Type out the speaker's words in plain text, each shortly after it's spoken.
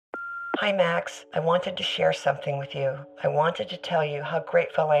Hi, Max. I wanted to share something with you. I wanted to tell you how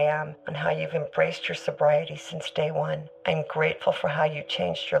grateful I am and how you've embraced your sobriety since day one. I'm grateful for how you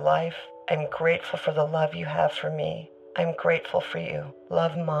changed your life. I'm grateful for the love you have for me. I'm grateful for you.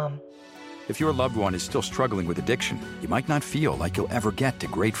 Love, Mom. If your loved one is still struggling with addiction, you might not feel like you'll ever get to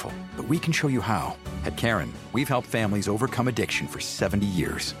grateful, but we can show you how. At Caron, we've helped families overcome addiction for 70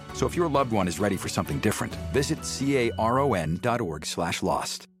 years. So if your loved one is ready for something different, visit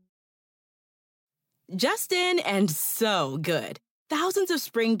caron.org/lost. Justin and so good. Thousands of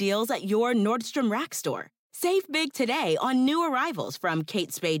spring deals at your Nordstrom Rack store. Save big today on new arrivals from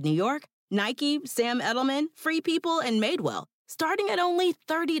Kate Spade New York, Nike, Sam Edelman, Free People, and Madewell, starting at only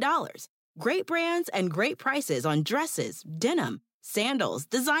 $30. Great brands and great prices on dresses, denim, sandals,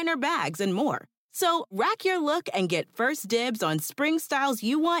 designer bags, and more. So rack your look and get first dibs on spring styles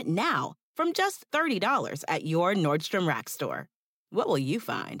you want now from just $30 at your Nordstrom Rack store. What will you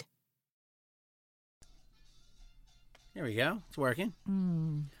find? There we go. It's working.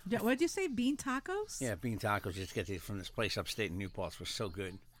 Yeah, what did you say? Bean tacos? Yeah, bean tacos. Just get these from this place upstate in Newport. Were so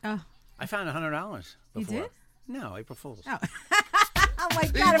good. Oh, I found $100 before. You did? No, April Fools. oh. Oh my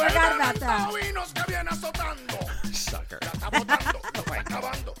God, I forgot about that. Sucker.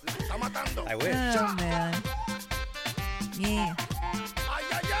 I wish. Oh, man. Yeah.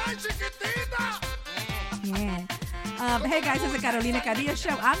 Yeah. Hey guys, it's the Carolina Cadillo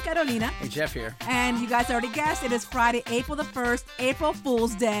Show. I'm Carolina. Hey, Jeff here. And you guys already guessed, it is Friday, April the 1st, April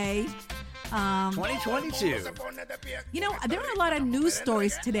Fool's Day. 2022. You know, there are a lot of news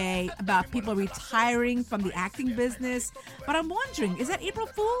stories today about people retiring from the acting business. But I'm wondering, is that April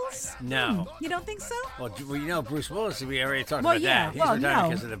Fool's? No. You don't think so? Well, you know, Bruce Willis, we already talked Well, about yeah. that. He's Well, retiring no.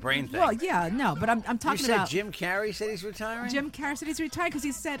 because of the brain thing. Well, yeah, no. But I'm you talking said about... Jim Carrey said he's retiring? Jim Carrey said he's retired because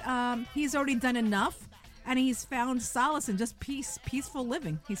he said he's already done enough. And he's found solace in just peaceful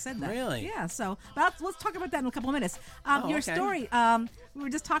living. He said that. Really? Yeah. So let's talk about that in a couple of minutes. Your okay. story. We were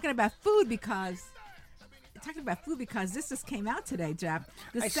just talking about food because this just came out today, Jeff.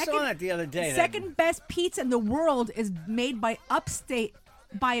 I saw that the other day. Second best pizza in the world is made by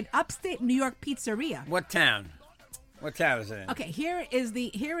an upstate New York pizzeria. What town? What town is it in? Okay. Here is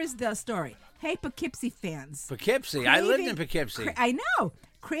the story. Hey, Poughkeepsie fans. Poughkeepsie. I lived in Poughkeepsie. I know.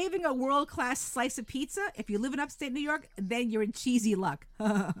 Craving a world-class slice of pizza? If you live in upstate New York, then you're in cheesy luck.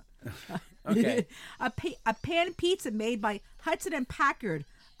 Okay. A pan pizza made by Hudson and Packard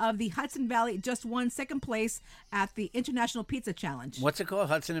of the Hudson Valley just won second place at the International Pizza Challenge. What's it called?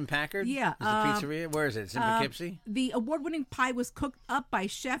 Hudson and Packard? Yeah. Is the pizzeria? Where is it? It's in Poughkeepsie? The award-winning pie was cooked up by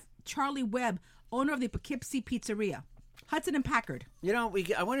Chef Charlie Webb, owner of the Poughkeepsie Pizzeria. Hudson and Packard. You know,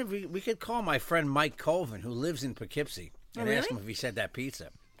 I wonder if we could call my friend Mike Colvin, who lives in Poughkeepsie, and ask him if he said that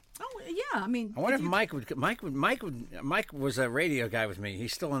pizza. Oh yeah, I mean. I wonder if Mike would. Mike was a radio guy with me.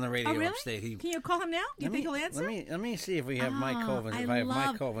 He's still on the radio Oh really? upstate. Can you call him now? Do you think he'll answer? Let me see if we have Mike Colvin's. If I have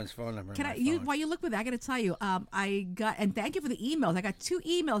Mike Colvin's phone number. Can on I? my phone. While you look with that, I got to tell you, I got, and thank you for the emails. I got 2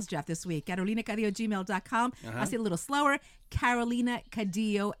 emails, Jeff, this week. CarolinaCadillo@gmail.com. I'll say it a little slower.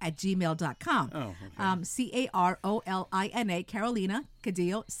 CarolinaCadillo@gmail.com. Oh, okay. CarolIna, Carolina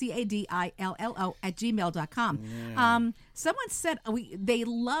Cadillo, CADILLO @gmail.com. Someone said they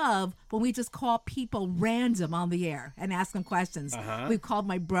love when we just call people random on the air and ask them questions. We've called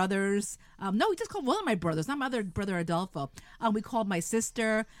my brothers. No, we just called one of my brothers, not my other brother Adolfo. We called my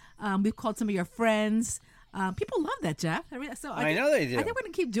sister. We've called some of your friends. People love that, Jeff. I know they do. I think we're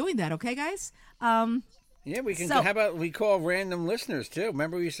going to keep doing that, okay, guys? Yeah, we can. So- How about we call random listeners too?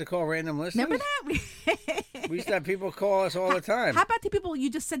 Remember we used to call random listeners. Remember that? We used to have people call us all the time. How about the people you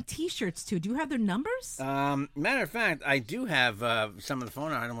just sent T-shirts to? Do you have their numbers? Matter of fact, I do have some of the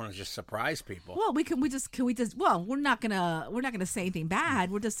phone. I don't want to just surprise people. Well, can we just? Well, we're not gonna say anything bad.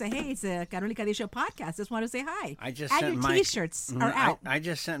 We'll just say, hey, it's a Carolina Cadillo Show podcast. Just want to say hi. I just and sent your Mike, T-shirts are out. I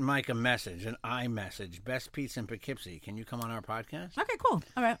just sent Mike a message, an iMessage. Best pizza in Poughkeepsie. Can you come on our podcast? Okay, cool.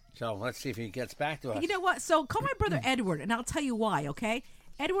 All right. So let's see if he gets back to us. You know what? So call my brother Edward, and I'll tell you why. Okay.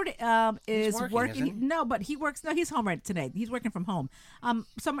 Edward is working. Isn't he? No, but he works. No, he's home right today. He's working from home.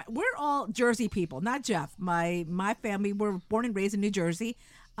 We're all Jersey people, not Jeff. My family were born and raised in New Jersey.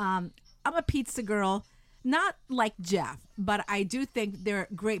 I'm a pizza girl, not like Jeff, but I do think there are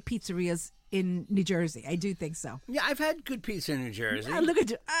great pizzerias in New Jersey. I do think so. Yeah, I've had good pizza in New Jersey. Look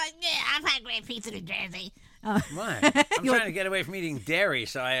at you. Yeah, I've had great pizza in New Jersey. Why? I'm trying to get away from eating dairy,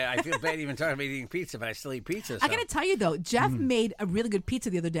 so I feel bad even talking about eating pizza, but I still eat pizza. So. I got to tell you, though, Jeff made a really good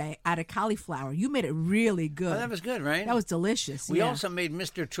pizza the other day out of cauliflower. You made it really good. Oh, that was good, right? That was delicious. We yeah. also made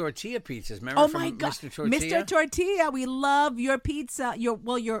Mr. Tortilla pizzas. Remember Oh, from my God. Mr. Tortilla? Mr. Tortilla, we love your pizza.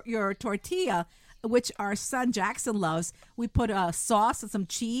 Your tortilla which our son Jackson loves. We put a sauce and some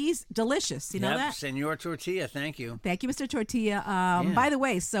cheese. Delicious. You know that? Senor Tortilla, thank you. Thank you, Mr. Tortilla. By the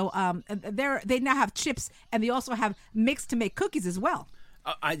way, so they now have chips, and they also have mix to make cookies as well.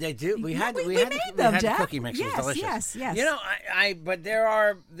 They do. We had made the them, Jeff. cookie mix. It was delicious. Yes. You know, but there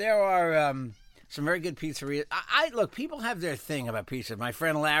are some very good pizzerias. Look, people have their thing about pizza. My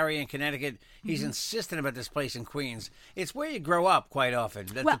friend Larry in Connecticut, he's insistent about this place in Queens. It's where you grow up quite often.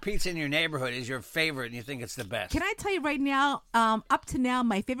 The pizza in your neighborhood is your favorite, and you think it's the best. Can I tell you right now, up to now,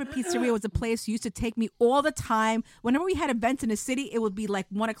 my favorite pizzeria was a place who used to take me all the time. Whenever we had events in the city, it would be like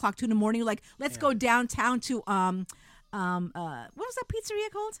 1 o'clock, 2 in the morning. Like, let's go downtown to, what was that pizzeria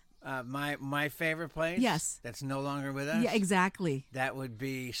called? My favorite place? Yes. That's no longer with us? Yeah, exactly. That would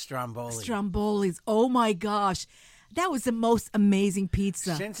be Stromboli. Stromboli's. Oh, my gosh. That was the most amazing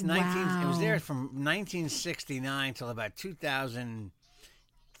pizza. It was there from 1969 till about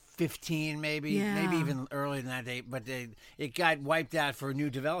 2015, maybe even earlier than that date. But it got wiped out for a new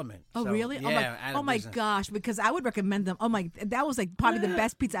development. Oh, so, really? Yeah, oh my gosh! Because I would recommend them. That was like probably the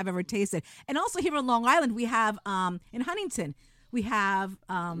best pizza I've ever tasted. And also here in Long Island, we have in Huntington. We have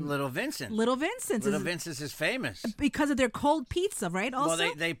Little Vincent. Little Vincent's. Little Vincent's is famous because of their cold pizza, right? Also,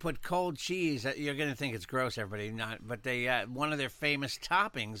 well, they put cold cheese. You're going to think it's gross, everybody. Not, but they one of their famous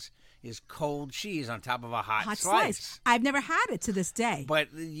toppings is cold cheese on top of a hot slice. I've never had it to this day.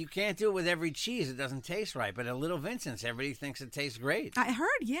 But you can't do it with every cheese. It doesn't taste right. But at Little Vincent's, everybody thinks it tastes great. I heard.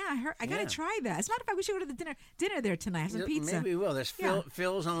 I got to try that. As a matter of fact, we should go to the dinner there tonight. Have some pizza. Maybe we will. There's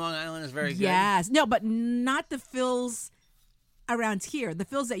Phil's on Long Island is very good. Yes. No, but not the Phil's around here. The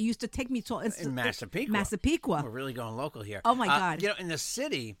Phil's that used to take me to in Massapequa. Massapequa. We're really going local here. Oh my God! In the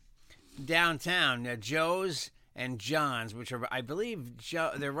city, downtown, Joe's and John's, which are, I believe,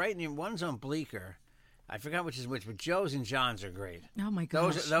 they're right near. One's on Bleecker. I forgot which is which, but Joe's and John's are great. Oh my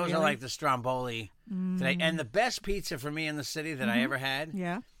gosh! Those really? are like the Stromboli today. And the best pizza for me in the city that I ever had,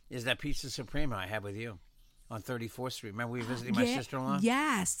 is that Pizza Suprema I had with you on 34th Street. Remember we were visiting my sister-in-law?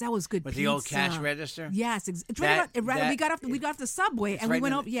 Yes, that was good. With pizza. the old cash register? Yes, it's right we got off the subway and we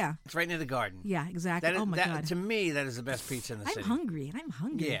went over. Yeah, it's right near the Garden. Yeah, exactly. Oh my God! To me, that is the best pizza in the city. I'm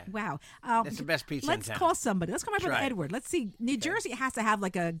hungry. Yeah. Wow. That's the best pizza in town. Let's call somebody. Let's call my brother Edward. Let's see. New Jersey has to have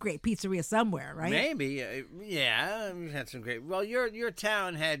like a great pizzeria somewhere, right? Maybe. Yeah, we had some great. Well, your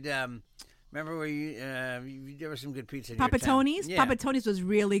town had. Remember where there was some good pizza in Papa your town? Tony's? Yeah. Papa Tony's was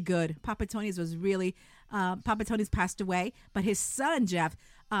really good. Papa Tony's passed away, but his son, Jeff,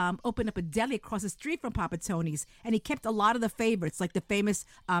 opened up a deli across the street from Papa Tony's, and he kept a lot of the favorites, like the famous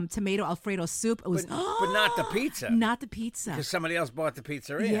tomato Alfredo soup. It was, but not the pizza. Not the pizza. Because somebody else bought the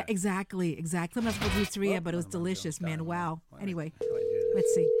pizzeria. Yeah, exactly. Someone else bought the pizzeria, but it was delicious, man. Wow. Anyway,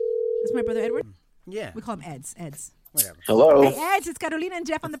 let's see. Is my brother Edward? Yeah. We call him Eds. Whatever. Hello. Hey, Eds, it's Carolina and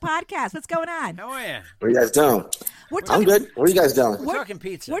Jeff on the podcast. What's going on? How are you? What are you guys doing? I'm good. What are you guys doing? We're talking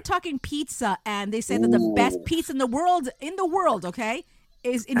pizza. We're talking pizza, and they say that the best pizza in the world, okay,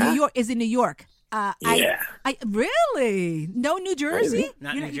 is in New York. Yeah. I really no New Jersey. Really?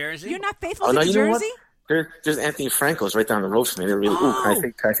 Not New Jersey. You're not faithful to no, New you know Jersey. What? There's Anthony Franco's right down the road from me. They're really.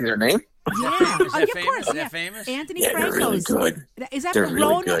 Can I see their name? Yeah. Is that of famous? course. Is that famous? Anthony Yeah, Franco's. they're really good. Is that They're Verona?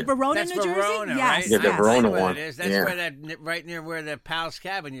 really good. Verona, That's New Jersey. Verona, Yes. right? Yeah, the I Verona know what one. it is. That's Yeah. where right near where the Pal's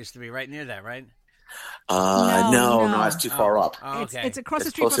Cabin used to be. Right near that, right? No, that's too far up. Oh, okay. It's across the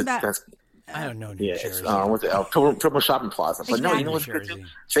It's street close from to- that. that's- I don't know New Yeah, Jersey. it's what's it? Pilgrim Shopping Plaza. But no, you know what's good Jersey.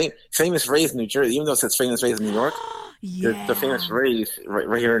 too? Famous Rays in New Jersey. Even though it says Famous Rays in New York, Yeah. the Famous Rays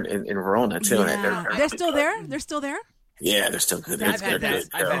right here in Verona too. Yeah. They're still there. They're still there. Yeah, they're still good. I've They're had that. good.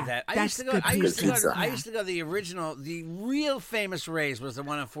 I've had that. I That's used to go. good I used to go. pizza. I used to go. The original, the real famous Rays was the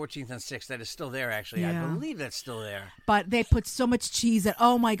one on 14th and 6th. That is still there. Actually, Yeah. I believe that's still there. But they put so much cheese in.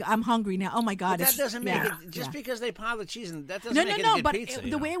 Oh my God, I'm hungry now. Oh my God, But that doesn't make yeah, it. Just yeah. because they pile the cheese in, that doesn't No, make it a no, good but pizza.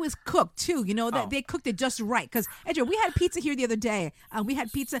 the way it was cooked too, that they cooked it just right. Because Edgar, we had pizza here the other day. We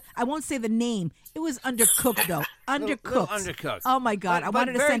had pizza. I won't say the name. It was undercooked though. Undercooked. Little undercooked. Oh my God, I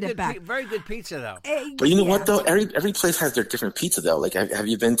wanted to send it back. Very good pizza though. But you know what though? Every place has their different pizza though. Like, have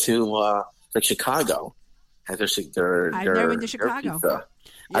you been to like Chicago? Has their I've never been to Chicago. Pizza.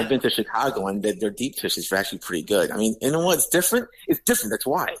 Yeah. I've been to Chicago, and their deep dish is actually pretty good. I mean, you know what? It's different. It's different. That's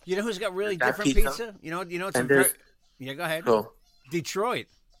why. You know who's got really That different pizza. You know. It's And there's- yeah. Go ahead. So Detroit.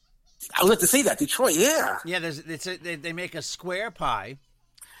 I would like to see that Detroit. Yeah. Yeah. They make a square pie.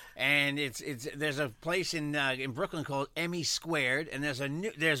 And there's a place in Brooklyn called Emmy Squared, and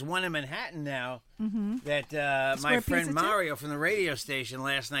there's one in Manhattan now that my Square friend pizza too? Mario from the radio station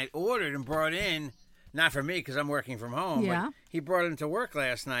last night ordered and brought in. Not for me because I'm working from home. Yeah. But he brought it into work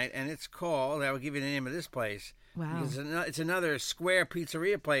last night, and it's called. I will give you the name of this place. Wow. It's another square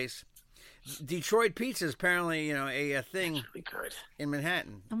pizzeria place Detroit pizza is apparently, a thing Really good. in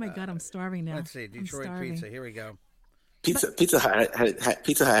Manhattan. Oh my God, I'm starving now. Let's see, I'm Detroit starving. pizza. Here we go. Pizza Hut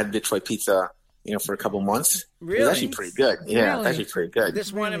had Detroit pizza, for a couple months. It Really? was actually pretty good. Yeah, Really? it's actually pretty good.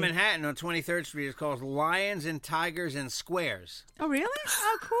 This one in Really? Manhattan on 23rd Street is called Lions and Tigers and Squares. Oh, really?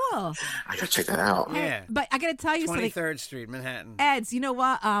 Oh, cool. I gotta check that out. Yeah. But I got to tell you something. 23rd Street, Manhattan. Eds, you know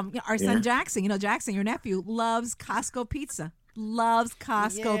what? Our son Yeah. Jackson, Jackson, your nephew, loves Costco pizza. Loves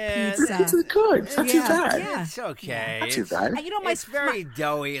Costco Yeah, pizza. Pizza's good. It's not too Yeah, bad. yeah. It's okay. Not too It's- bad. And you know, It's very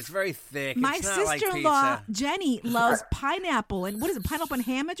doughy. It's very thick. my it's not like sister-in-law pizza. Jenny loves pineapple and what is it? Pineapple and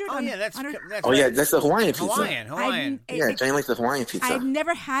ham? Oh yeah, that's Oh yeah, that's the Hawaiian pizza. Hawaiian. Yeah, Jane likes the Hawaiian pizza. I've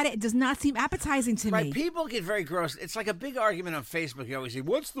never had it. It does not seem appetizing to Right, me. people get very gross. It's like a big argument on Facebook. You always say,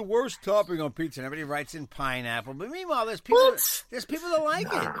 "What's the worst topping on pizza?" And everybody writes in pineapple. But meanwhile, there's people What? that like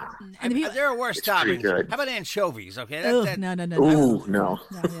it. And the people- There are worse pretty toppings. good. How about anchovies? Okay, Ugh, no. Ooh, no. No,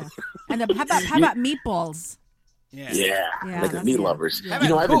 yeah. And how about meatballs? yeah. Yeah, Yeah, like the that's meat good. lovers. Yeah. You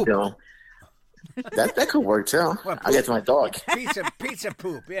know, I've been Poop. doing that could work too. What, I get to my dog. Pizza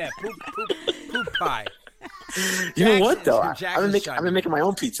poop. Yeah, poop pie. You know what Jackson's- though? I've Jackson's been making my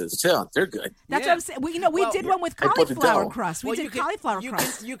own pizzas too. They're good. That's Yeah. what I'm saying. We Well, did one with I bought the cauliflower dough. crust. We Well, did cauliflower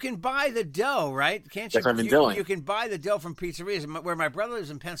crust. You can buy the dough, right? Can't you? That's what I've been you, doing. You can buy the dough from pizzerias. Where my brother lives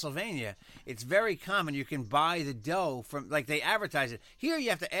in Pennsylvania, it's very common. You can buy the dough from, like, they advertise it. Here you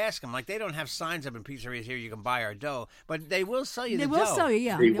have to ask them. Like, they don't have signs up in pizzerias here, you can buy our dough. But they will sell you They the will dough. sell you,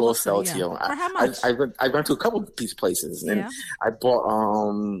 yeah. They will sell it you, to you. yeah. For how much? I've gone to a couple of pizza places and Yeah. I bought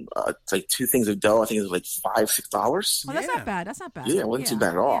it's like 2 things of dough. I think it was like $5-6. Well, that's Yeah. not bad. That's not bad. Yeah, it wasn't too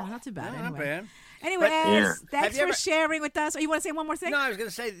bad at all. Yeah, not too bad. No, anyway. not bad. Anyway, But- Ez, Yeah. thanks Have you for ever- sharing with us. Oh, you want to say one more thing? No, I was going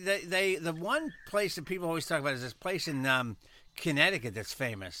to say the one place that people always talk about is this place in Connecticut that's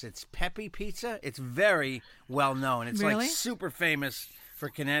famous. It's Pepe Pizza. It's very well known. It's Really? like super famous for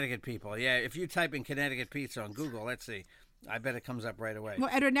Connecticut people. Yeah, if you type in Connecticut pizza on Google, let's see. I bet it comes up right away. Well,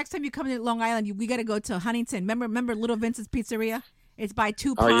 Edward, next time you come to Long Island, we got to go to Huntington. Remember Little Vincent's Pizzeria? It's by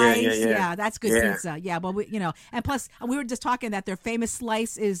Two Oh, Pies. yeah, yeah. That's good Yeah. pizza. Yeah, but and plus we were just talking that their famous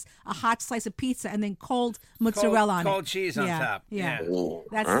slice is a hot slice of pizza and then cold mozzarella on it. cold cheese on Yeah, top. Yeah, Yeah. Ooh,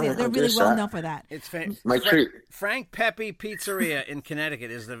 that's all right, it. They're I'll give really it a well shot. known for that. It's My treat. Frank Pepe Pizzeria in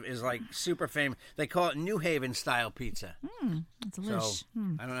Connecticut is like super famous. They call it New Haven style pizza. It's So delish.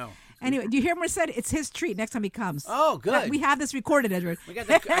 I don't know. Anyway, do you hear what I said? It's his treat next time he comes. Oh, good. We have this recorded, Edward. I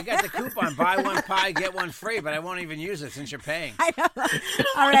got the coupon, buy one pie, get one free, but I won't even use it since you're paying.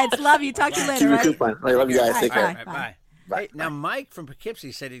 All right, love you. Talk to you later. Keep your Right? coupon. I love you guys. Take Bye. care. Bye. Bye. Hey, now Mike from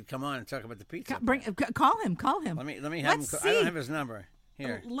Poughkeepsie said he'd come on and talk about the pizza. Call him. Let me have him. Let's I don't see. have his number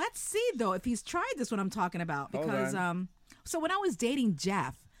here. Let's see though if he's tried this. What I'm talking about Hold because on. so when I was dating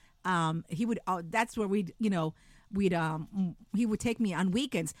Jeff, he would that's where we'd he would take me on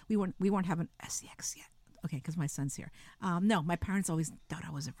weekends. We weren't having sex yet. Okay, because my son's here. No, my parents always thought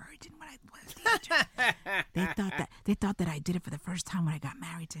I was a virgin when I was a teenager. They thought that I did it for the first time when I got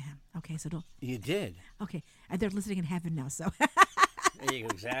married to him. Okay, so don't. You did. Okay, and they're listening in heaven now. So There you go,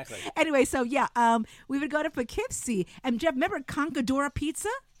 exactly. anyway, so yeah, we would go to Poughkeepsie, and Jeff, remember Conchadora Pizza?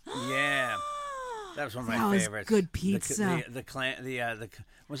 Yeah. That was one of my That was favorites. good pizza. The clam.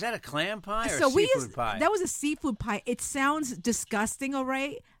 Was that a clam pie or So a we seafood used pie? that was a seafood pie. It sounds disgusting, all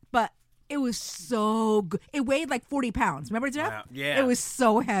right, but it was so good. It weighed like 40 pounds. Remember, Jeff? Wow, yeah. It was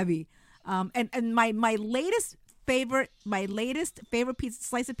so heavy. And my latest favorite pizza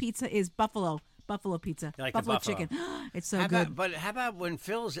slice of pizza is buffalo pizza. You like the buffalo buffalo. chicken. It's so How good. about, how about when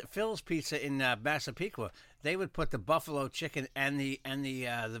Phil's Pizza in Massapequa, they would put the buffalo chicken and the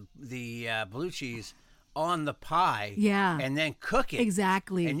blue cheese on the pie, Yeah. and then cook it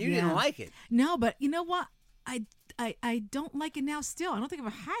Exactly. And you yeah. didn't like it. No, but you know what? I don't like it now. Still, I don't think I've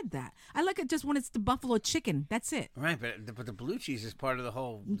ever had that. I like it just when it's the buffalo chicken. That's it. Right, but the blue cheese is part of the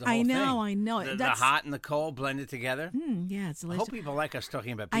whole. I know, thing. I know. The That's- hot and the cold blended together. Yeah, it's I delicious. hope people like us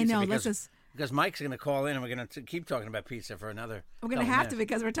talking about I pizza. know, Because, let's just- because Mike's going to call in and we're going to keep talking about pizza for another. We're gonna couple have to minutes.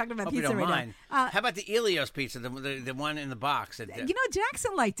 because we're talking about Hope you pizza don't right mind. now. How about the Elios pizza, the one in the box? That, You know,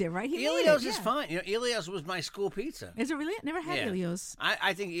 Jackson liked it, right? He made Elios it, is yeah. fine. You know, Elios was my school pizza. Is it really? Never had Yeah. Elios.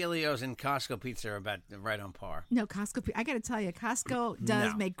 I think Elios and Costco pizza are about right on par. No, Costco. I got to tell you, Costco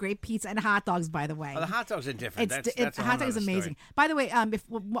does No. make great pizza and hot dogs. By the way, Oh, the hot dogs are different. That's a hot dog is whole nother amazing. story. By the way,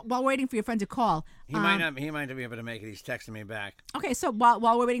 while waiting for your friend to call, He might not be able to make it. He's texting me back. Okay, so while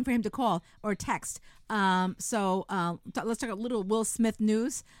we're waiting for him to call or text, let's talk a little Will Smith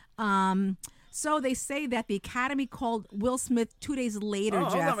news. So they say that the Academy called Will Smith 2 days later. Oh,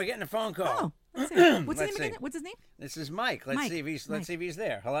 Jeff. hold on, we're getting a phone call. Oh, let's see. What's his Let's name again? see. What's his name? This is Mike. Let's Mike. see if he's Mike.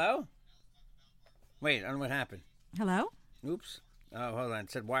 there. Hello. Wait, I don't know what happened. Hello. Oops. Oh, hold on.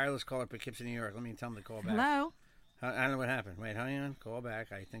 It said wireless caller Poughkeepsie, New York. Let me tell them to call back. Hello. I don't know what happened. Wait, hang on. Call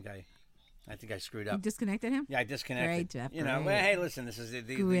back. I think I screwed You up. disconnected him? Yeah, I disconnected. Great, Jeff. You know, great. well, hey, listen, this is the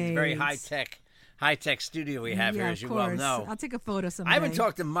Great. very high tech studio we have yeah, here, as of you well course. know. I'll take a photo someday. I haven't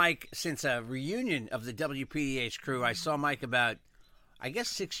talked to Mike since a reunion of the WPDH crew. I saw Mike about, I guess,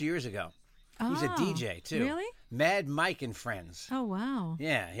 6 years ago. He's a DJ too. Really? Mad Mike and Friends. Oh wow.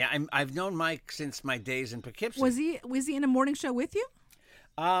 Yeah. I've known Mike since my days in Poughkeepsie. Was he in a morning show with you?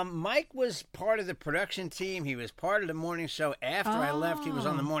 Mike was part of the production team. He was part of the morning show after I left. He was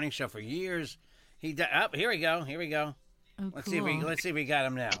on the morning show for years. Here we go. Oh, Let's cool. see if we got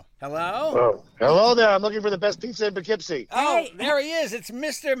him now. Hello? Oh, hello there. I'm looking for the best pizza in Poughkeepsie. Oh, Hey. there he is. It's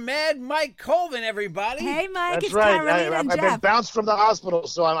Mr. Mad Mike Colvin, everybody. Hey, Mike. That's it's right. Carolina and I've been Jeff. bounced from the hospital,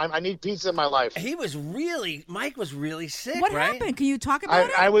 so I need pizza in my life. Mike was really sick, What right? happened? Can you talk about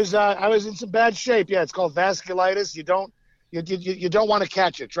it? I was in some bad shape. Yeah, it's called vasculitis. You don't want to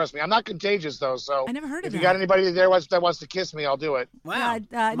catch it. Trust me. I'm not contagious though. So I never heard of if you that. got anybody there that wants to kiss me, I'll do it. Wow.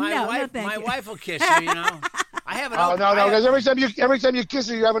 no, my thank you. wife will kiss you, you know. I have an Oh open- no, I have- because every time you kiss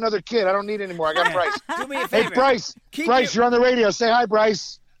her, you have another kid. I don't need any more. I got Bryce. Do me a Hey, favor. Bryce. Keep Bryce, your- you're on the radio. Say hi,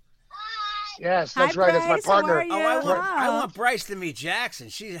 Bryce. Yes, that's Hi, right. Bryce. That's my partner. How are you? I Oh. want Bryce to meet Jackson.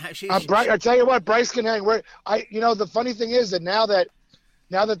 She's Bryce, I tell you what, Bryce can hang. The funny thing is that now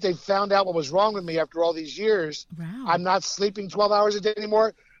that they found out what was wrong with me after all these years, Wow. I'm not sleeping 12 hours a day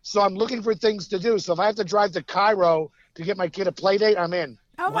anymore. So I'm looking for things to do. So if I have to drive to Cairo to get my kid a play date, I'm in.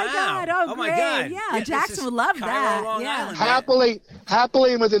 Oh my Wow. God! Oh, Oh, great! my God. Yeah, Yeah, this Jackson is would love Cairo, that. Long yeah. Island.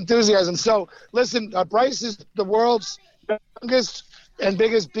 Happily and with enthusiasm. So listen, Bryce is the world's youngest and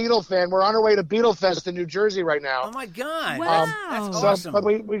biggest Beatle fan. We're on our way to Beatle Fest in New Jersey right now. Oh my God. Wow. That's So, awesome. but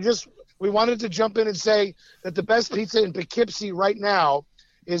we wanted to jump in and say that the best pizza in Poughkeepsie right now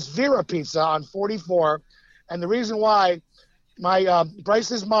is Vera Pizza on 44, and the reason why, my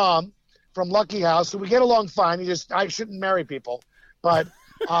Bryce's mom from Lucky House, who we get along fine. I shouldn't marry people, but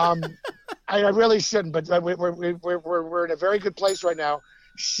I really shouldn't. But we're in a very good place right now.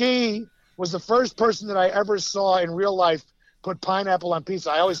 She was the first person that I ever saw in real life put pineapple on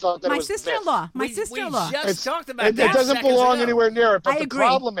pizza. I always thought that My it was a myth. sister-in-law. My We sister-in-law. just talked about It that. doesn't seconds belong ago. anywhere near it. But I the agree.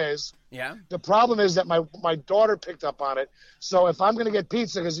 problem is. Yeah. The problem is that my daughter picked up on it. So if I'm going to get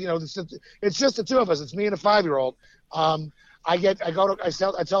pizza, because it's just the two of us, it's me and a 5-year-old. I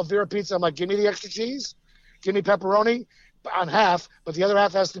tell Vera Pizza, I'm like, give me the extra cheese, give me pepperoni on half, but the other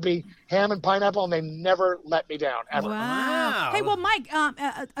half has to be ham and pineapple, and they never let me down ever. Wow. Hey, well, Mike,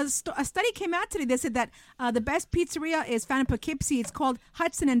 a study came out today. They said that the best pizzeria is found in Poughkeepsie. It's called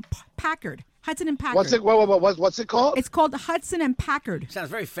Hudson and Packard. Hudson and Packard. What's it? What's it called? It's called Hudson and Packard. Sounds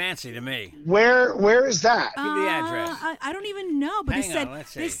very fancy to me. Where is that? Give me the address. I don't even know, but Hang on,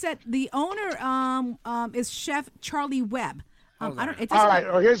 let's see. they said the owner is Chef Charlie Webb. Hold I on. don't. It All doesn't-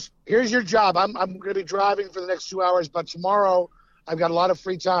 right. Well, here's your job. I'm going to be driving for the next 2 hours, but tomorrow I've got a lot of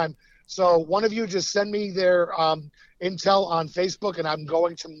free time. So one of you just send me their intel on Facebook, and I'm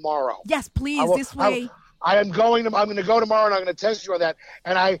going tomorrow. Yes, please. I will- This way. I'm going to go tomorrow, and I'm going to test you on that.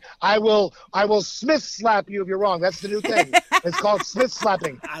 And I will Smith slap you if you're wrong. That's the new thing. It's called Smith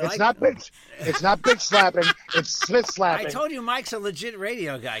slapping. It's not bitch slapping. It's Smith slapping. I told you Mike's a legit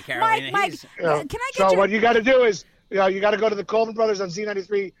radio guy, Carolina. Mike, He's- You know, can I get so your? what you got to do is, you got to go to the Colvin Brothers on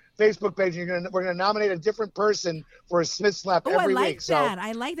Z93 Facebook page. And we're gonna nominate a different person for a Smith slap Oh, I every like week. So that.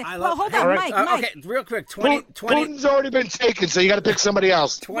 I like that. I well, love- hold Hey, on, all right. Mike. Okay, real quick. 20, Putin's already been taken, so you got to pick somebody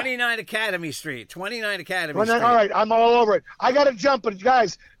else. 29 Academy Street. 29 Academy Well, Street. then, all right, I'm all over it. I got to jump, but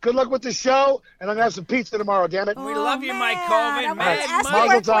guys, good luck with the show, and I'm gonna have some pizza tomorrow. Damn it! We love you, Mike man, Colvin. I'm Mad gonna ask Mike. you more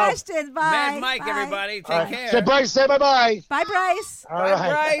Mazel tov. questions. Bye. Mad Mike, Bye. everybody. Take All right. care. Say Bryce, say bye-bye. Bye, Bryce. All Bye,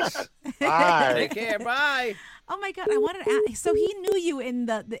 right. Bryce. Bye. Take care. Bye. Oh my God! I wanted to ask. So he knew you in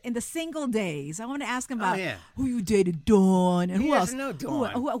the single days. I want to ask him about yeah. who you dated, Dawn, and He who else? doesn't know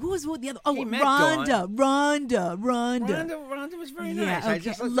Dawn. Who was the other? Oh, He met Rhonda. Rhonda Rhonda. was very Yeah, nice. I okay.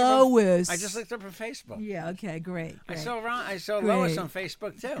 just looked Lois. I just looked up her Facebook. Yeah. Okay. Great. I Great. saw Lois Great. on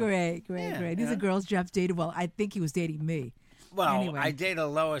Facebook too. Great. Yeah, These yeah. are girls Jeff dated. Well, I think he was dating me. Well, Anyway. I dated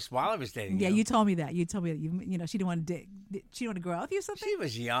Lois while I was dating Yeah, you. you told me that. You told me that you know she didn't want to date. She didn't want to grow up with you or something. She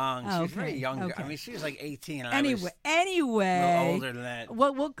was young. She was very Okay, young. okay. I mean, she was like 18. And I was Anyway, a little older than that.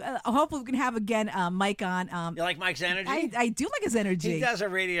 We'll hopefully we can have again Mike on. You like Mike's energy? I do like his energy. He does a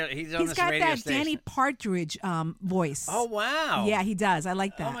radio. He's on He's this got radio that station. Danny Partridge voice. Oh wow! Yeah, he does. I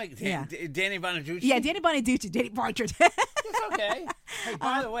like that. Oh my, yeah. Danny Bonaducci. Yeah, Danny Bonaducci, Danny Partridge. It's okay. Hey,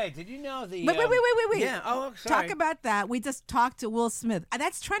 by the way, did you know the... Wait. Yeah, oh, sorry. Talk about that. We just talked to Will Smith.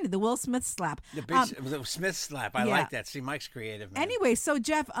 That's trendy, the Will Smith slap. The Smith slap. I yeah. like that. See, Mike's creative, man. Anyway, so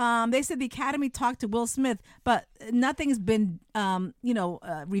Jeff, they said the Academy talked to Will Smith, but nothing's been,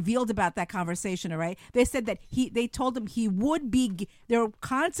 revealed about that conversation. All right, they said that they told him he would be. There are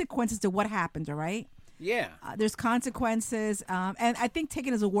consequences to what happened. All right. Yeah. There's consequences, and I think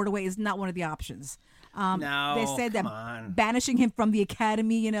taking his award away is not one of the options. No, they said come that on. banishing him from the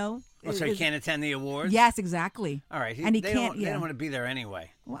Academy, so he can't attend the awards. Yes, exactly. All right, and he they can't. They don't want to be there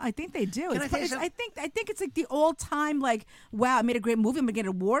anyway. Well, I think they do. Can I tell you I think it's like the old time, like, wow, I made a great movie, I'm gonna get an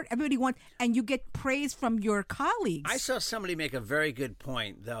award. Everybody wants, and you get praise from your colleagues. I saw somebody make a very good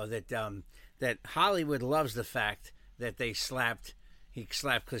point, though, that Hollywood loves the fact that he slapped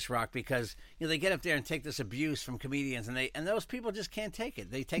Chris Rock because they get up there and take this abuse from comedians, and those people just can't take it.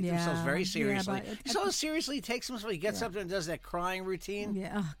 They take themselves very seriously. You saw how seriously he takes himself. He gets up there and does that crying routine.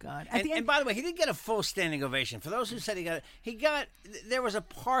 Yeah, oh God. And by the way, he didn't get a full standing ovation. For those who said there was a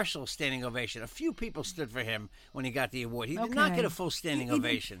partial standing ovation. A few people stood for him when he got the award. He did not get a full standing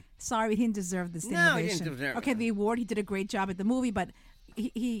ovation. Sorry, he didn't deserve the standing ovation. He didn't deserve it. Okay, the award, he did a great job at the movie, but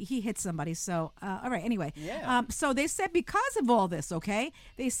he hit somebody. So all right, anyway. Yeah. So they said because of all this, okay,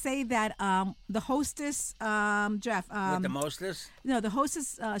 they say that the hostess, Jeff. What, the mostess? No, the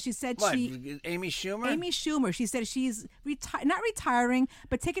hostess. She said Amy Schumer. Amy Schumer. She said she's not retiring,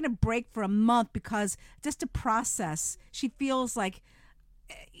 but taking a break for a month because just to process. She feels like.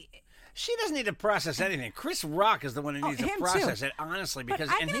 She doesn't need to process anything. Chris Rock is the one who needs to process it, honestly, because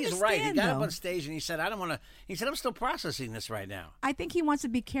he's right. He got up on stage and he said, "I don't want to." He said, "I'm still processing this right now." I think he wants to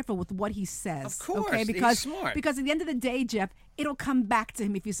be careful with what he says. Of course, okay? Because, he's smart. Because at the end of the day, Jeff, it'll come back to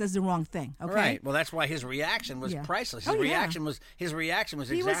him if he says the wrong thing. Okay. Right. Well, that's why his reaction was priceless. His reaction was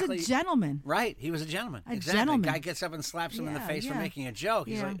exactly. He was a gentleman. Right. He was a gentleman. Exactly. Gentleman. The guy gets up and slaps him in the face for making a joke.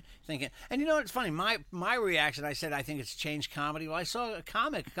 He's like thinking. And you know what's funny? My reaction. I said I think it's changed comedy. Well, I saw a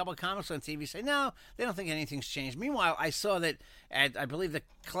couple of comics on TV say no. They don't think anything's changed. Meanwhile, I saw that at, I believe, the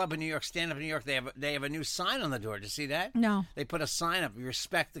club in New York, Stand Up in New York, they have a new sign on the door. Did you see that? No. They put a sign up. You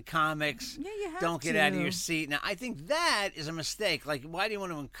respect the comics. Yeah, you have Don't get to. out of your seat. Now, I think that is a mistake. Like, why do you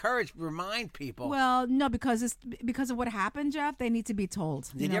want to remind people? Well, no, because of what happened, Jeff. They need to be told.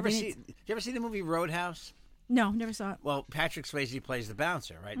 Did you ever see the movie Roadhouse? No, never saw it. Well, Patrick Swayze plays the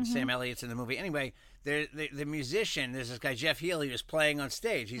bouncer, right? And Sam Elliott's in the movie. Anyway, the musician, there's this guy, Jeff Healey, who's playing on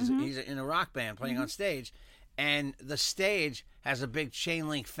stage. He's in a rock band playing on stage. And the stage has a big chain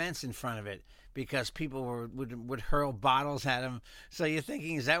link fence in front of it because people would hurl bottles at him. So you're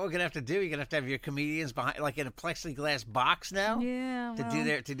thinking, is that what we're gonna have to do? You're gonna have to have your comedians behind, like in a plexiglass box now,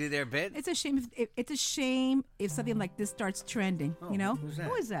 to do their bit. It's a shame. It's a shame if something like this starts trending. Oh, you know, who's that?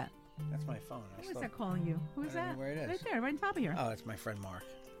 Who is that? That's my phone. Who is that calling you? Who is I don't that? know where it is. Right there, right on top of here. Oh, it's my friend Mark.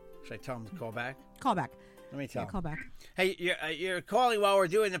 Should I tell him to call back? Call back. Let me tell him. Call back. Hey, you're calling while we're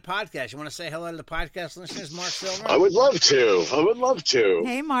doing the podcast. You want to say hello to the podcast listeners, Mark Silver? I would love to.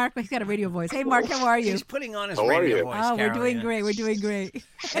 Hey, Mark. He's got a radio voice. Hey, Mark, how are you? He's putting on his How are radio you? voice. Oh, we're doing Carolina. great.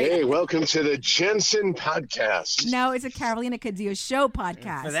 Hey, welcome to the Jensen Podcast. No, it's a Carolina Cadillo show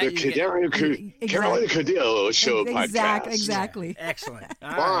podcast. For that, The Carolina Cadillo Show Podcast. Exactly. Excellent. All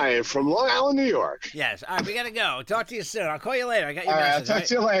right. Live from Long Island, New York. Yes. All right, we got to go. Talk to you soon. I'll call you later. I got your All right, I'll message. talk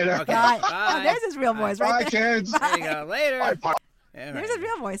to you later. Okay. Bye. Bye. Oh, there's his real voice right Bye, there. kids. There you go. Later. Bye. All There's right. his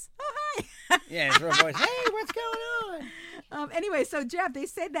real voice. Oh, hi. Yeah, his real voice. Hey, what's going on? Anyway, so Jeff, they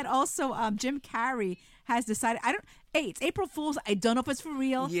said that also Jim Carrey has decided. It's April Fool's. I don't know if it's for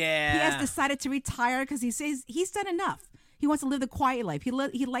real. Yeah. He has decided to retire because he says he's done enough. He wants to live the quiet life. He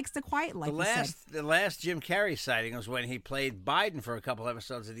likes the quiet life. The last Jim Carrey sighting was when he played Biden for a couple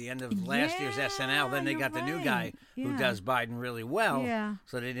episodes at the end of last year's SNL. Then they got the new guy who does Biden really well. Yeah.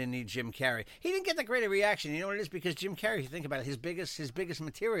 So they didn't need Jim Carrey. He didn't get the greater reaction. You know what it is? Because Jim Carrey, if you think about it, his biggest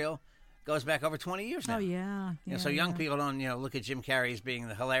material goes back over 20 years now. Oh yeah. So young people don't look at Jim Carrey as being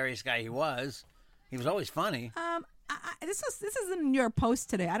the hilarious guy he was. He was always funny. This is in your post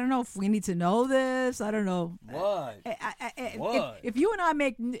today. I don't know if we need to know this. I don't know. What? What? If you and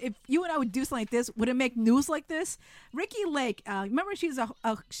I would do something like this, would it make news like this? Ricky Lake, remember she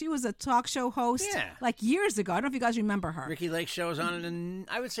was a talk show host like years ago. I don't know if you guys remember her. Ricky Lake show was on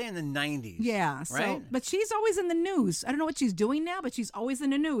I would say in the 90s. Yeah. Right? But she's always in the news. I don't know what she's doing now, but she's always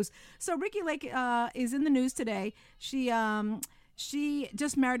in the news. So Ricky Lake is in the news today. She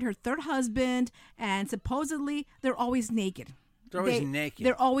just married her third husband, and supposedly they're always naked. They're always naked.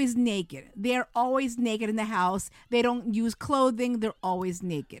 They're always naked. They're always naked in the house. They don't use clothing. They're always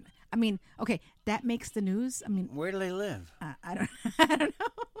naked. I mean, okay, that makes the news. I mean, where do they live? I don't know.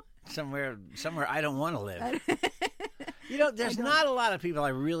 Somewhere I don't want to live. You know, there's not a lot of people I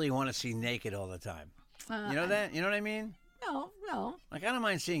really want to see naked all the time. You know that? You know what I mean? No. Like, I don't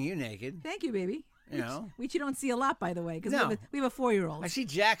mind seeing you naked. Thank you, baby. You know? Which you don't see a lot, by the way, because No. we have a 4-year-old. I see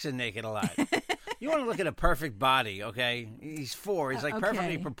Jackson naked a lot. You want to look at a perfect body, okay? He's 4. He's like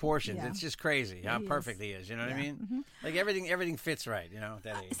perfectly proportioned. Yeah. It's just crazy how He perfect is. he is. You know what I mean? Like everything fits right. You know at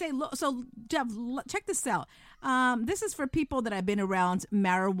that age. So Jeff, check this out. This is for people that have been around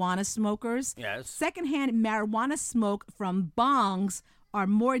marijuana smokers. Yes. Secondhand marijuana smoke from bongs are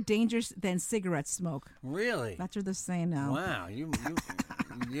more dangerous than cigarette smoke. Really? That's what they're saying now. Wow, you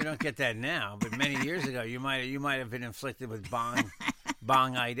don't get that now, but many years ago you might have been inflicted with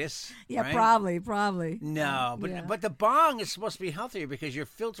bongitis. Yeah, right? probably. No, but Yeah. but the bong is supposed to be healthier because you're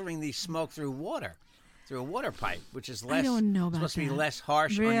filtering the smoke through water. Through a water pipe, which is less. I don't know about supposed to be that. less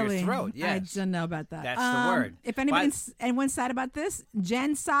harsh on your throat. Yes, I don't know about that. That's the word. If anyone's sad about this,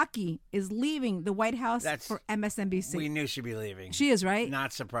 Jen Psaki is leaving the White House for MSNBC. We knew she'd be leaving. She is, right?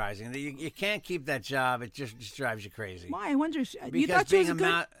 Not surprising. You can't keep that job. It just drives you crazy. Why? I wonder. You Because thought she was being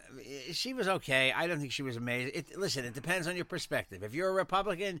good? she was okay. I don't think she was amazing. Listen, it depends on your perspective. If you're a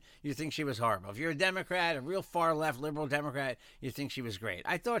Republican, you think she was horrible. If you're a Democrat, a real far left liberal Democrat, you think she was great.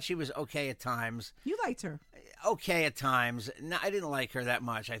 I thought she was okay at times. You liked her. Okay at times. No, I didn't like her that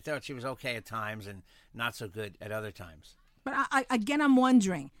much. I thought she was okay at times and not so good at other times. But I'm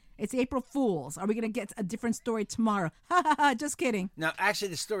wondering. It's April Fool's. Are we going to get a different story tomorrow? Just kidding. Now, actually,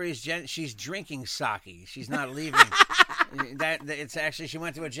 the story is she's drinking sake. She's not leaving. It's actually she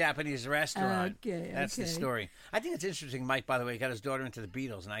went to a Japanese restaurant. Okay, That's the okay. story. I think it's interesting. Mike, by the way, got his daughter into the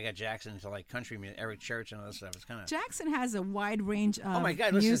Beatles, and I got Jackson into like country music, Eric Church, and all that stuff. It's kind of. Jackson has a wide range of Oh my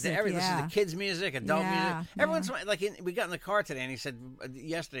God! Listen music. to everything. Yeah. Listen to kids' music, adult Yeah, music. Everyone's like, we got in the car today, and he said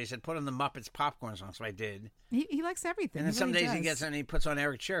yesterday, he said put on the Muppets popcorn song. So I did. He likes everything. And then He some really days he does. gets on and he puts on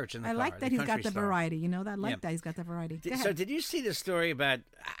Eric Church in the I car. like that the he's got country the star. variety. You know, I like Yeah. that he's got the variety. Go So ahead. did you see the story about?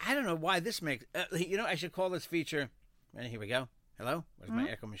 I don't know why this makes. I should call this feature. And here we go. Hello. Where's my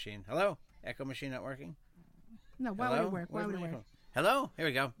echo machine? Hello. Echo machine not working. No, why Hello? would it work? Why Where's would it my work? echo? Hello. Here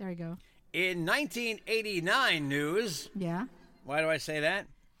we go. There we go. In 1989 news. Yeah. Why do I say that?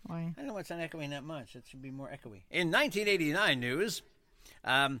 Why? I don't know what's not echoing that much. It should be more echoey. In 1989 news,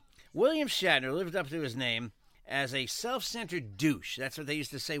 William Shatner lived up to his name as a self-centered douche. That's what they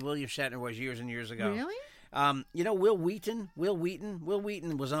used to say William Shatner was years and years ago. Really? You know Will Wheaton? Will Wheaton Will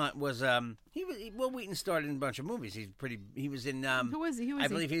Wheaton starred in a bunch of movies. He was in Who was he? Who was I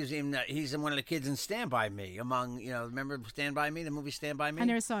he? believe he's in one of the kids in Stand By Me. Remember Stand By Me, the movie Stand By Me? I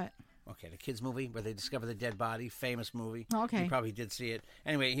never saw it. Okay, the kids movie where they discover the dead body, famous movie. Oh, okay. You probably did see it.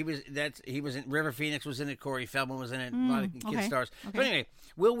 Anyway, he was in River Phoenix was in it, Corey Feldman was in it, a lot of kid okay. stars. Okay. But anyway,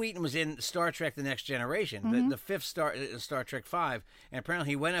 Will Wheaton was in Star Trek: The Next Generation, the fifth Star Trek V, and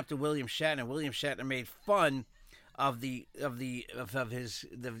apparently he went up to William Shatner. William Shatner made fun of the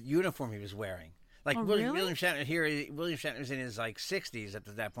uniform he was wearing. Like William Shatner William Shatner's in his like 60s at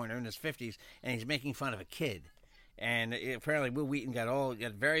that point, or in his 50s, and he's making fun of a kid. And apparently Will Wheaton got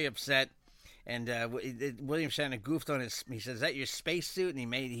very upset, and William Shatner goofed on his. He says, "Is that your spacesuit?"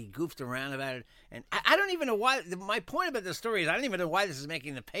 And he goofed around about it. And I don't even know why. My point about the story is I don't even know why this is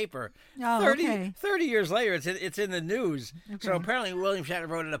making the paper. Oh, 30 years later, it's in the news. Okay. So apparently William Shatner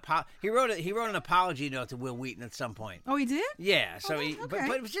wrote he wrote an apology note to Will Wheaton at some point. Oh, he did? Yeah. So okay.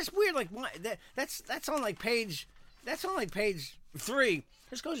 but it was just weird. Like why, that's on like page 3.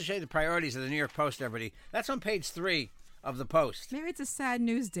 This goes to show you the priorities of the New York Post, everybody. That's on page 3 of the Post. Maybe it's a sad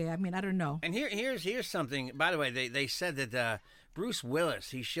news day. I mean, I don't know. And here's something. By the way, they said that Bruce Willis,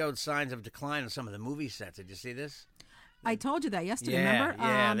 he showed signs of decline on some of the movie sets. Did you see this? I told you that yesterday, Yeah, remember?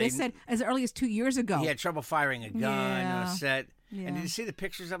 yeah, they said as early as 2 years ago. He had trouble firing a gun on a set. Yeah. And did you see the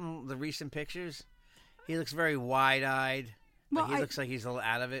pictures of him, the recent pictures? He looks very wide-eyed. Well, he looks like he's a little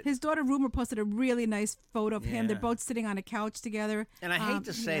out of it. His daughter Rumor posted a really nice photo of him. Yeah. They're both sitting on a couch together. And I hate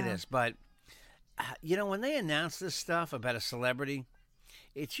to say this, but when they announce this stuff about a celebrity,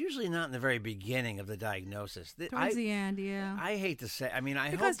 it's usually not in the very beginning of the diagnosis. Towards the end, yeah. I hate to say. I mean, I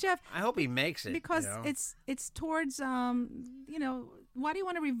hope he makes it. Because it's towards why do you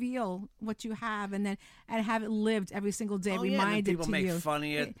want to reveal what you have and have it lived every single day, reminded people to make you? fun of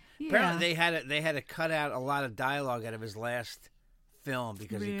it. Yeah. Apparently, they had to cut out a lot of dialogue out of his last film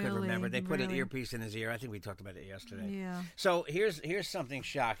because he couldn't remember. They put an earpiece in his ear. I think we talked about it yesterday. Yeah. So here's something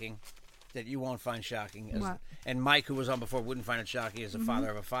shocking that you won't find shocking. What? And Mike, who was on before, wouldn't find it shocking as a father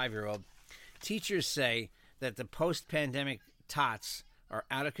of a 5-year-old. Teachers say that the post-pandemic tots are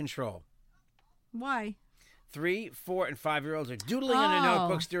out of control. Why? 3, 4, and 5-year-olds are doodling in their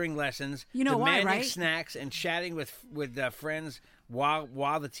notebooks during lessons, You know why, demanding right? snacks and chatting with friends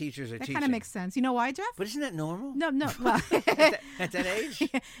while the teachers are teaching. That kind of makes sense. You know why, Jeff? But isn't that normal? No. Well, at that age?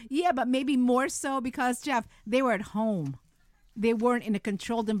 yeah, but maybe more so because, Jeff, they were at home. They weren't in a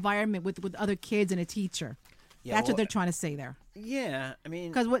controlled environment with other kids and a teacher. Yeah, That's what they're trying to say there. Yeah, I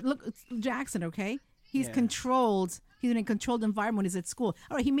mean... Because look, it's Jackson, okay? He's controlled. He's in a controlled environment when he's at school.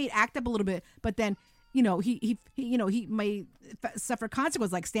 All right, he may act up a little bit, but then... he may suffer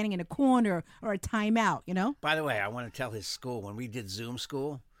consequences like standing in a corner or a timeout, By the way, I want to tell his school, when we did Zoom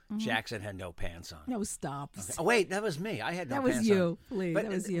school, Jackson had no pants on. No, stop. Okay. Oh, wait, that was me. I had no that pants was you, on. please. But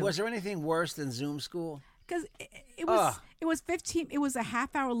that was you. Was there anything worse than Zoom school? Because it was 15. It was a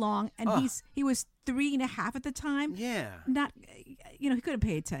half hour long, and he was 3.5 at the time. Yeah. Not, he couldn't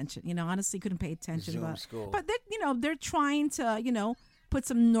pay attention. Honestly, couldn't pay attention. Zoom school. But they're trying to put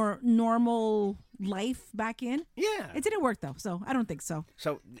some normal life back in. Yeah. It didn't work though, so I don't think so.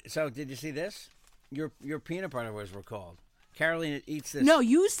 So did you see this? Your peanut butter was recalled. Carolina eats this. No,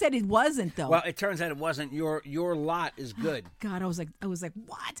 you said it wasn't though. Well, it turns out it wasn't. Your lot is good. God, I was like,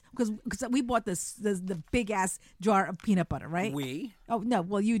 what? Because we bought the big ass jar of peanut butter, right? We. Oh no,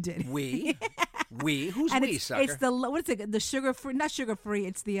 well you did. We. Who's and we, sucker? It's the what's it? The sugar free, not sugar free.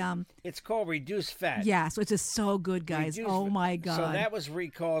 It's the It's called reduced fat. Yeah, so it's just so good, guys. Oh my God. So that was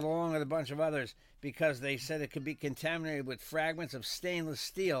recalled along with a bunch of others because they said it could be contaminated with fragments of stainless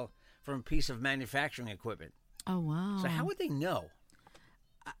steel from a piece of manufacturing equipment. Oh wow. So how would they know?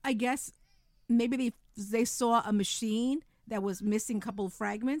 I guess maybe they saw a machine that was missing a couple of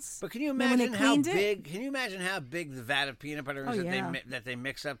fragments. But can you imagine how big? Can you imagine how big the vat of peanut butter is that they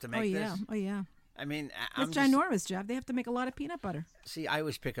mix up to make this? Oh yeah. I mean, it's ginormous, Jeff. They have to make a lot of peanut butter. See, I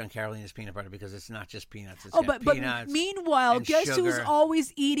always pick on Carolina's peanut butter because it's not just peanuts. It's but peanuts meanwhile, guess sugar. who's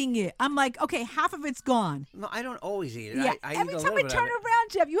always eating it? I'm like, okay, half of it's gone. No, I don't always eat it. Yeah, I every eat a time I little turn bit of it. around,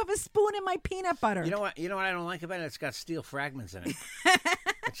 Jeff, you have a spoon in my peanut butter. You know what? I don't like about it. It's got steel fragments in it.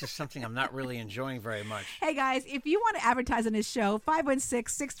 It's just something I'm not really enjoying very much. Hey, guys, if you want to advertise on this show,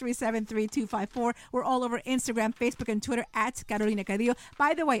 516-637-3254. We're all over Instagram, Facebook, and Twitter at Carolina Cadillo.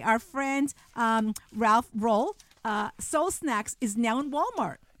 By the way, our friend Ralph Roll, Soul Snacks, is now in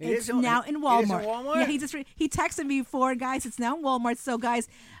Walmart. It's now in Walmart. It is in Walmart? Yeah, he texted me before, guys. It's now in Walmart. So, guys,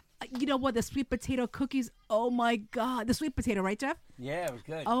 you know what? The sweet potato cookies. Oh my God, the sweet potato, right, Jeff? Yeah, it was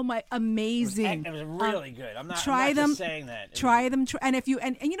good. Oh my, amazing! It was really good. I'm not just saying that. Try them, and if you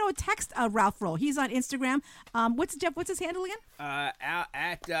and text Ralph Roll. He's on Instagram. What's his handle again?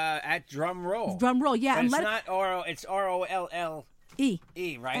 At Drum Roll. Drum Roll, yeah. But and it's not R-O. It's ROLL. E,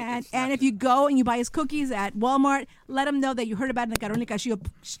 right? And if you go and you buy his cookies at Walmart, let him know that you heard about it in the Carolina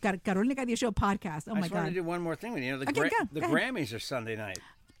Cadillo Show podcast. Oh my God! I just want to do one more thing with you. The Grammys are Sunday night.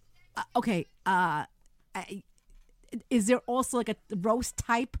 Okay. Is there also like a roast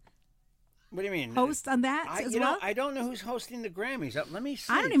type? What do you mean? Host on that as well? I don't know who's hosting the Grammys. Let me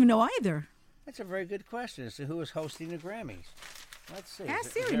see. I don't even know either. That's a very good question as to who is hosting the Grammys. Let's see.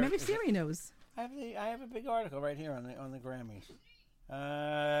 Ask Siri. Maybe Siri knows. I have a big article right here on the Grammys.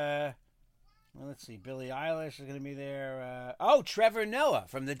 Well, let's see. Billie Eilish is going to be there. Trevor Noah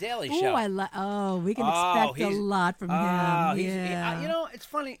from The Daily Show. We can expect a lot from him. Yeah. It's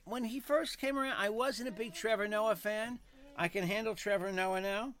funny. When he first came around, I wasn't a big Trevor Noah fan. I can handle Trevor Noah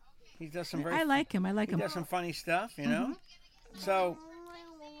now. He does some I like him. He does some funny stuff, know. So.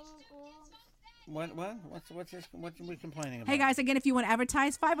 What? What's are we complaining about? Hey, guys, again, if you want to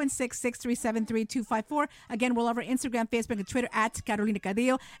advertise, 516-637-3254. Again, we're all over Instagram, Facebook, and Twitter at Carolina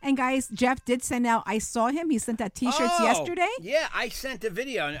Cadillo. And, guys, Jeff did send out, I saw him. He sent out T-shirts yesterday. Yeah, I sent a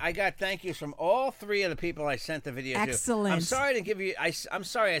video, and I got thank yous from all three of the people I sent the video to. Excellent. I'm sorry to give you, I'm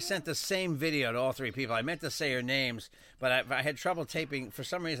sorry I sent the same video to all three people. I meant to say your names, but I had trouble taping. For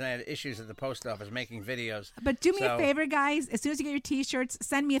some reason, I had issues at the post office making videos. But do me a favor, guys. As soon as you get your T-shirts,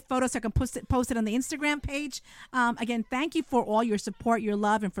 send me a photo so I can post it on the Instagram page. Again, thank you for all your support, your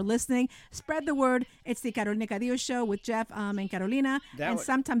love, and for listening. Spread the word. It's the Carolina Cadillo Show with Jeff and Carolina,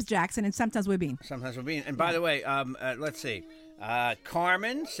 sometimes Jackson, and sometimes Webin. And by the way, let's see.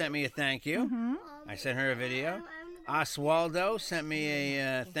 Carmen sent me a thank you. Mm-hmm. I sent her a video. Oswaldo sent me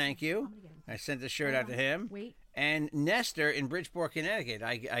a thank you. I sent the shirt out to him. Wait. And Nestor in Bridgeport, Connecticut,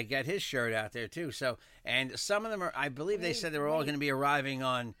 I got his shirt out there too. So, and some of them are, I believe they said they were all going to be arriving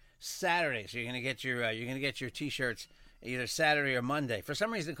on Saturday. So you're going to get your T-shirts either Saturday or Monday. For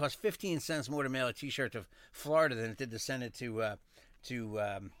some reason, it costs 15 cents more to mail a T-shirt to Florida than it did to send it to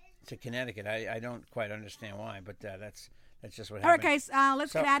Connecticut. I don't quite understand why, but that's That's just what All right, happened. guys,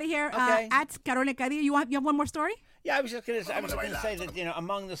 let's get out of here. Okay. At Carolina Cadillo, you have one more story? Yeah, I was just gonna say that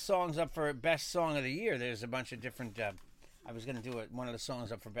among the songs up for best song of the year, there's a bunch of different. I was gonna do one of the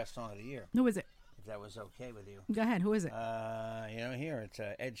songs up for best song of the year. Who is it? If that was okay with you. Go ahead. Who is it? Here it's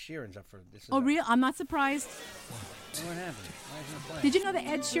Ed Sheeran's up for this. Real? I'm not surprised. What happened? Why isn't it playing? Did you know that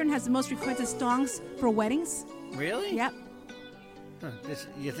Ed Sheeran has the most requested songs for weddings? Really? Yep. Huh.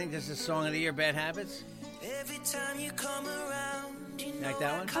 You think this is song of the year? Bad Habits. Every time you come around, you like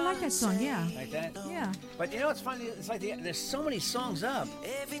that one? I like that song. Yeah. Like that? Yeah. But it's funny. It's like there's so many songs up.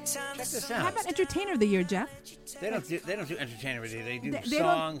 Check this out. How about Entertainer of the Year, Jeff? They don't do Entertainer of the Year. They do They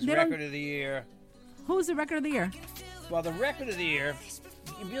songs, don't- Record of the Year. Who's the Record of the Year? Well, the Record of the Year.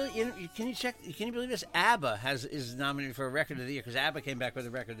 Can you check? Can you believe this? ABBA is nominated for a Record of the Year because ABBA came back with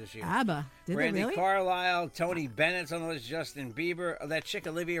a record this year. ABBA. Did Brandy they really? Carlisle, Tony Bennett's on the list, Justin Bieber, that chick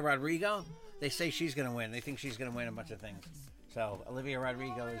Olivia Rodrigo. They say she's going to win. They think she's going to win a bunch of things. So Olivia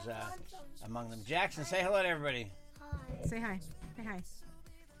Rodrigo is among them. Jackson, say hello to everybody. Hi. Say hi. Say hi.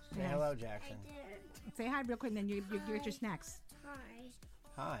 Say hello, Jackson. Say hi real quick, and then you get your snacks.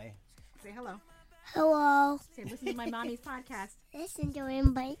 Hi. Say hello. Hello. Say, listen to my mommy's podcast. Listen to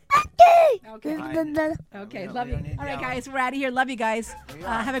him, bye. Okay. Hi. Okay, love you. All right, guys, we're out of here. Love you guys.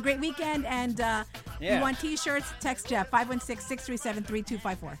 Have a great weekend. And you want T-shirts? Text Jeff,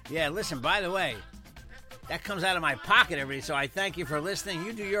 516-637-3254. Yeah, listen, by the way, that comes out of my pocket, everybody, so I thank you for listening.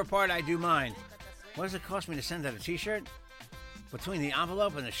 You do your part, I do mine. What does it cost me to send out a T-shirt? Between the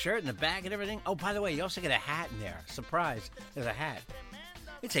envelope and the shirt and the bag and everything? Oh, by the way, you also get a hat in there. Surprise, there's a hat.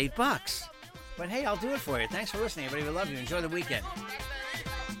 It's $8. But hey, I'll do it for you. Thanks for listening, everybody. We love you. Enjoy the weekend.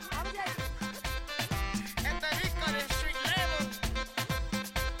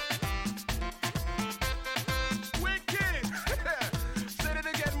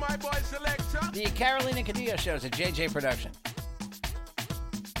 The Carolina Cadillo Show is a JJ production.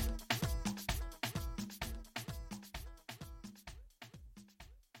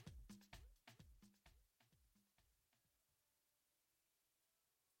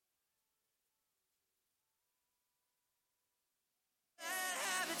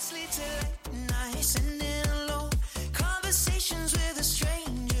 Conversations with a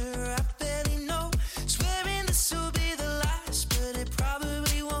stranger I barely know. Swearing this will be the last, but it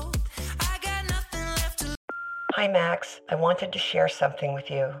probably won't. I got nothing left to. Hi, Max. I wanted to share something with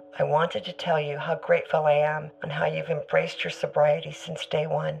you. I wanted to tell you how grateful I am and how you've embraced your sobriety since day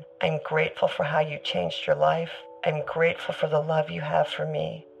one. I'm grateful for how you changed your life. I'm grateful for the love you have for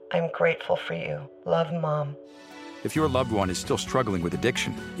me. I'm grateful for you. Love, Mom. If your loved one is still struggling with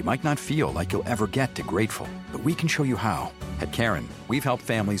addiction, you might not feel like you'll ever get to grateful, but we can show you how. At Caron, we've helped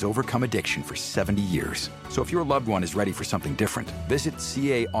families overcome addiction for 70 years. So if your loved one is ready for something different, visit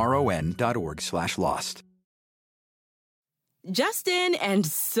caron.org/lost. Justin and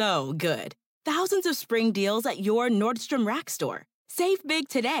so good. Thousands of spring deals at your Nordstrom Rack store. Save big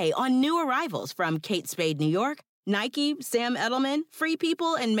today on new arrivals from Kate Spade New York, Nike, Sam Edelman, Free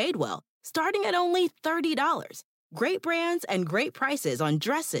People, and Madewell, starting at only $30. Great brands and great prices on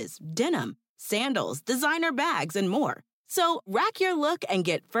dresses, denim, sandals, designer bags, and more. So rack your look and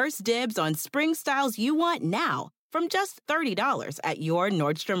get first dibs on spring styles you want now from just $30 at your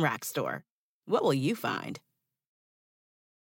Nordstrom Rack store. What will you find?